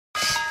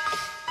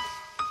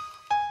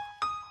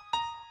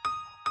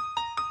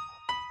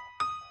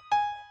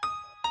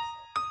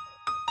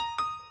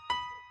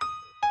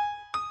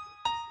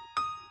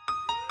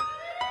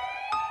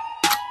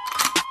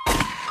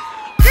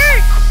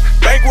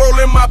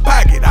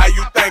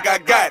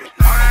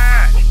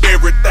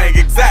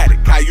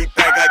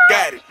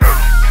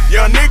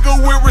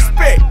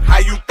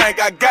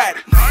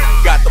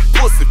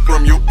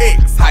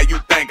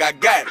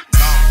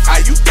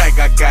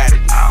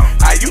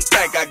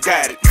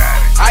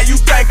How you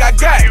think I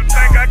got it?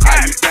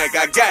 How you think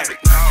I got it?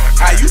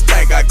 How you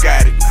think I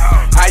got it?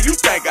 How you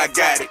think I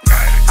got it?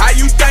 How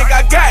you think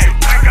I got it?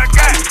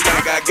 How you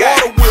think I got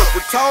it? Water whip,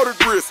 retarded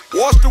wrist,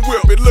 wash the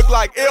whip, it look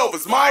like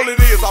Elvis. All it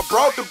is, I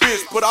brought the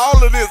bitch, put all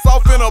of this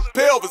off in her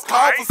pelvis.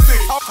 Call for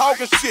 6,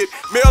 talking shit,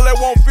 mail that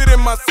won't fit in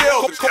my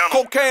selvage.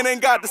 Cocaine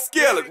ain't got the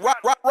skillet,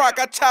 rock,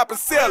 I chop and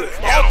sell it.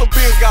 Off the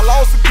biz, got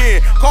lost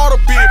again, caught a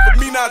bid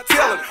for me not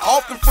telling.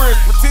 Often friends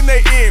pretend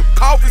they in,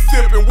 coffee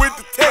sipping with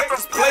the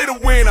Texas, play to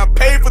win, I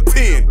paid for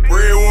 10.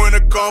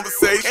 Breadwinner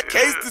conversation,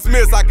 case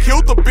dismissed, I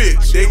killed the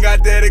bitch. Ain't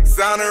got that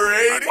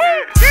exonerated.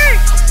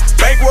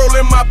 Bankroll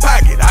in my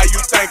pocket, how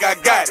you think I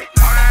got it?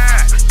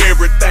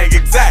 Everything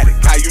exotic,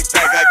 how you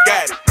think I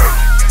got it?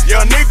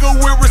 Young nigga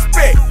with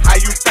respect, how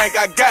you think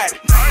I got it?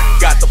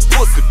 Got the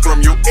pussy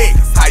from your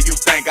ex, how you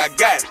think I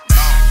got it?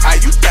 How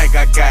you think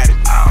I got it?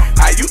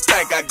 How you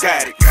think I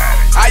got it?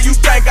 How you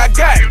think I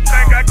got it?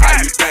 How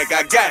you think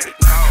I got it?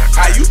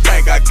 How you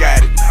think I got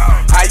it?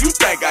 How you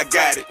think I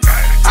got it?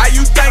 How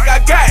you think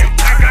I got it?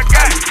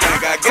 How you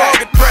think I got it?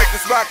 Target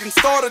practice, rocking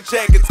starter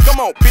jackets. Come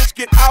on, bitch,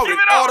 get out it.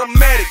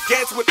 Automatic,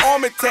 gats with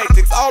army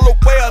tactics. All the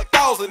way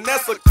 1,000.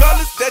 That's a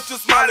colors, that's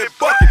just Smiley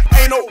bucket.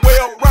 Ain't no way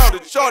around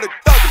it. Shorty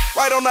thuggin',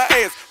 right on her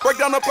ass. Break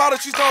down the powder,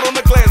 she start on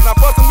the glass. Now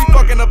bustin', we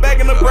fucking her back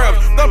in the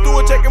grabs. Thumb through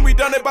a check and we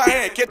done it by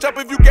hand. Catch up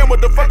if you can,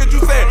 what the fuck is you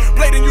saying?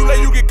 Play then you lay,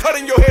 you get cut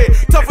in your head.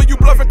 Tougher you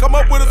bluffing, come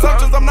up with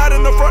assumptions. I'm not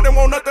in the front and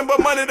want nothing but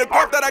money. The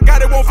crap that I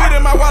got, it won't fit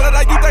in my wallet.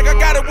 How you think I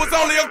got it was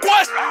only a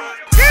question.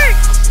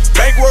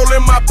 Bankroll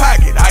in my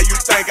pocket, how you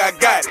think I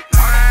got it?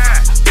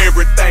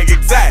 Everything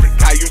exotic,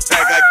 how you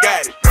think I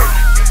got it?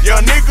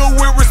 Young nigga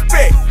with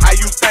respect, how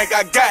you think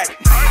I got it?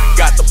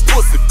 Got the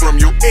pussy from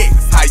your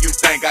ex, how you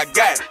think I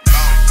got it?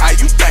 How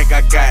you think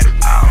I got it?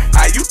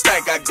 How you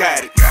think I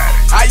got it?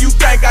 How you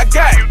think I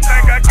got it?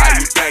 How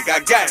you think I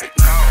got it?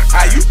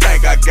 How you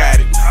think I got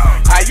it?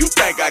 How you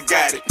think I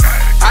got it?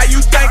 How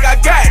you think I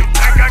got it?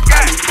 How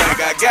you think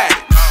I got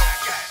it?